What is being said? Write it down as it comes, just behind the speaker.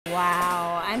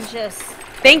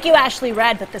Thank you, Ashley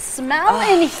Red, but the smell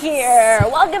in here.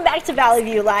 Welcome back to Valley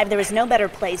View Live. There is no better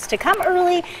place to come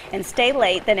early and stay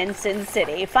late than in Sin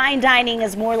City. Fine dining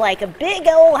is more like a big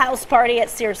old house party at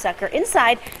Searsucker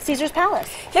inside Caesar's Palace.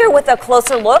 Here with a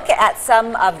closer look at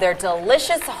some of their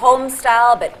delicious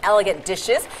home-style but elegant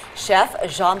dishes, Chef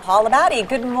Jean-Paul Labadie.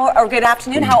 Good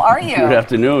afternoon. How are you? Good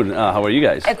afternoon. How are you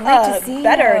guys? Great to see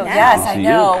better you. now. Yes, I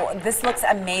know. This looks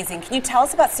amazing. Can you tell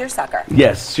us about Searsucker?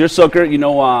 Yes, Searsucker,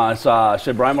 it's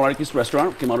Chef Brian Malarkey's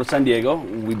restaurant. Came out of San Diego.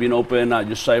 We've been open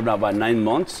just shy of about 9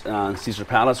 months. Caesar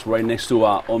Palace, right next to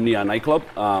Omnia nightclub,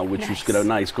 which is got a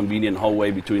nice, convenient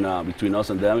hallway between us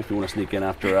and them if you want to sneak in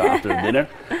after dinner.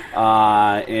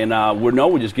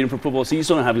 We're just getting for football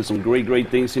season and having some great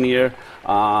things in here.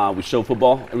 We show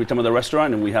football every time at the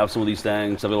restaurant, and we have some of these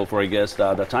things available for our guests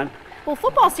at that time. Well,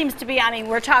 football seems to be,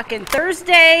 we're talking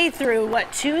Thursday through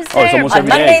Tuesday? Oh, it's almost On every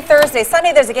Monday, day. Thursday,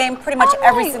 Sunday, there's a game pretty much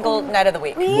every single night of the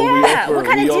week. Yeah. What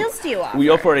kind of deals do you offer? We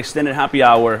offer extended happy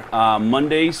hour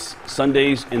Mondays,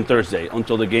 Sundays, and Thursday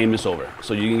until the game is over.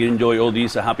 So you can enjoy all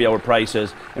these happy hour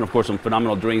prices, and of course some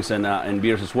phenomenal drinks and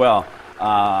beers as well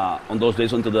on those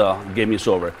days until the game is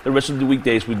over. The rest of the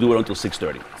weekdays we do it until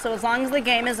 6:30. So as long as the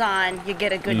game is on, you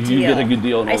get a good deal. You get a good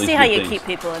deal on all I these see how good you things. keep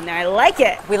people in there. I like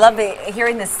it. We love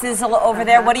hearing the sizzle over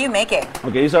there. What are you making?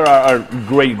 Okay, these are our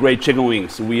great chicken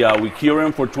wings. We cure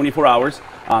them for 24 hours.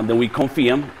 Then we confit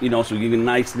them, so you get a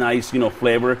nice,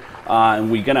 flavor. And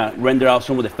we gonna render out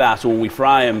some of the fat. So when we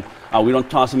fry them, we don't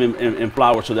toss them in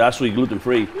flour, so they're actually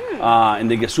gluten-free. And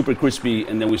they get super crispy.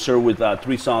 And then we serve with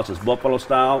 3 sauces: buffalo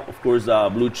style, of course,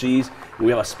 blue cheese. And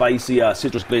we have a spicy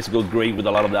citrus glaze that goes great with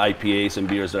a lot of the IPAs and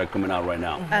beers that are coming out right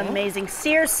now. Amazing.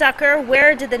 Searsucker,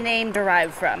 where did the name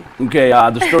derive from? Okay,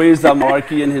 the story is that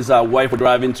Malarkey and his wife were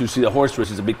driving to see the horse race.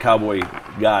 He's a big cowboy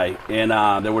guy. And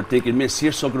they were thinking, man,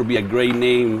 Searsucker would be a great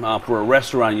name for a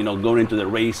restaurant, going into the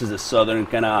races, the southern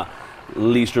kind of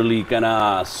leisurely kind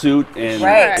of suit, and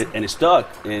and it stuck.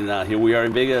 And here we are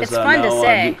in Vegas. It's fun to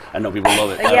say. I know people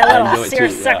love it. Yeah, I little enjoy it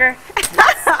too. Searsucker.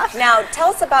 Now, tell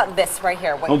us about this right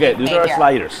here. Okay, these are our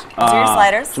sliders. These are your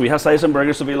sliders? So we have sliders and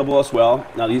burgers available as well.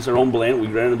 Now, these are our own blend. We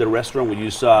rented the restaurant. We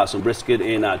use some brisket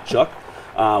and chuck.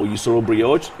 We use solo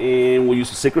brioche, and we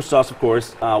use a secret sauce, of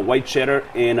course, white cheddar,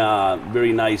 and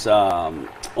very nice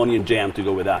onion jam to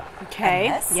go with that. Okay.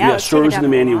 Yes. We have shoulders in the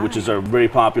menu, which is very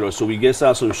popular. So we get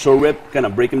some short rib, kind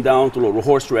of break them down to a little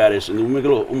horseradish, and then we make it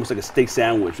almost like a steak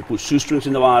sandwich. We put shoestrings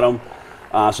in the bottom,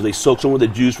 so they soak some of the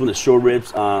juice from the short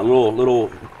ribs. Little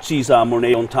cheese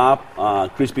mornay on top,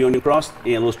 crispy onion crust,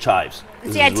 and those chives.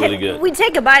 This is really good. We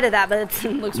take a bite of that, but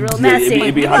it looks real messy.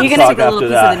 It'd be hard You're to gonna talk after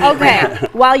that. Okay.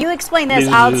 While you explain this,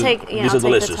 I'll take. These I'll are take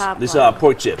delicious. the top These one. are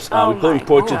pork chips. We call them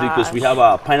pork chips because we have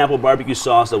a pineapple barbecue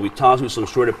sauce that we toss with some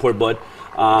shredded pork butt.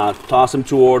 Toss them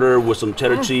to order with some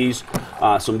cheddar cheese,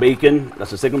 some bacon.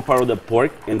 That's the second part of the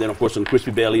pork, and then of course some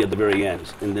crispy belly at the very end,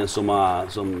 and then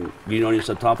some green onions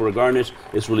on top for a garnish.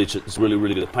 It's really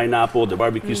good. The pineapple, the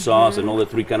barbecue sauce, and all the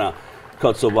 3 kind of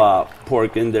cuts of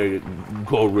pork in there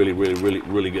go really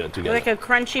good together. Like a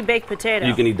crunchy baked potato.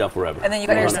 You can eat that forever. And then you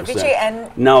got your ceviche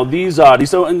and. Now these are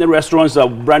in the restaurants. A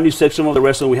brand new section of the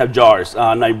restaurant. We have jars,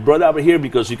 and I brought over here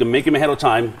because you can make them ahead of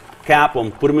time. Cap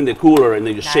them, put them in the cooler, and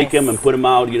then you shake them and put them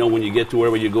out. When you get to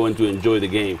wherever you're going to enjoy the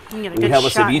game. We have a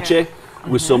ceviche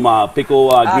with some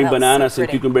pickled green bananas and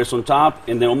cucumbers on top,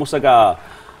 and then almost like a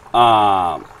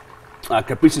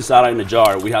caprese salad in a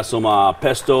jar. We have some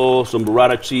pesto, some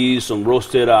burrata cheese, some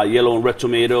roasted yellow and red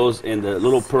tomatoes, and the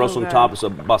little pearls on top is a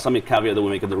balsamic caviar that we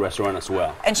make at the restaurant as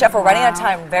well. And Chef, we're running out of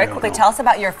time. Very quickly, tell us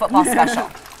about your football special.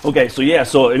 Okay,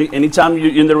 so anytime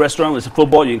you're in the restaurant with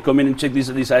football, you can come in and check these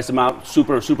items out.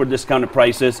 Super discounted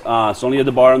prices. It's only at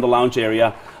the bar and the lounge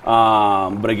area,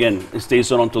 but again, it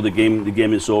stays on until the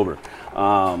game is over.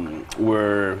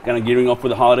 We're kind of gearing up for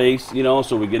the holidays,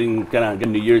 so we're getting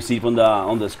New Year's Eve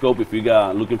on the scope. If you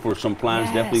got looking for some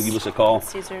plans, definitely give us a call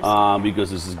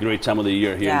because this is a great time of the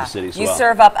year here in the city as well. You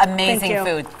serve up amazing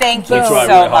food. Thank you so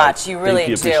really much. You really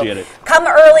do. Appreciate it. Come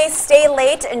early, stay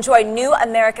late, enjoy new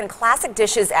American classic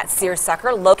dishes at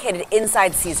Searsucker, located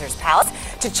inside Caesar's Palace.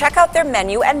 To check out their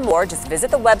menu and more, just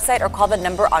visit the website or call the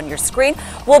number on your screen.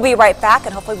 We'll be right back,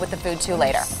 and hopefully with the food too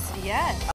later. Yes.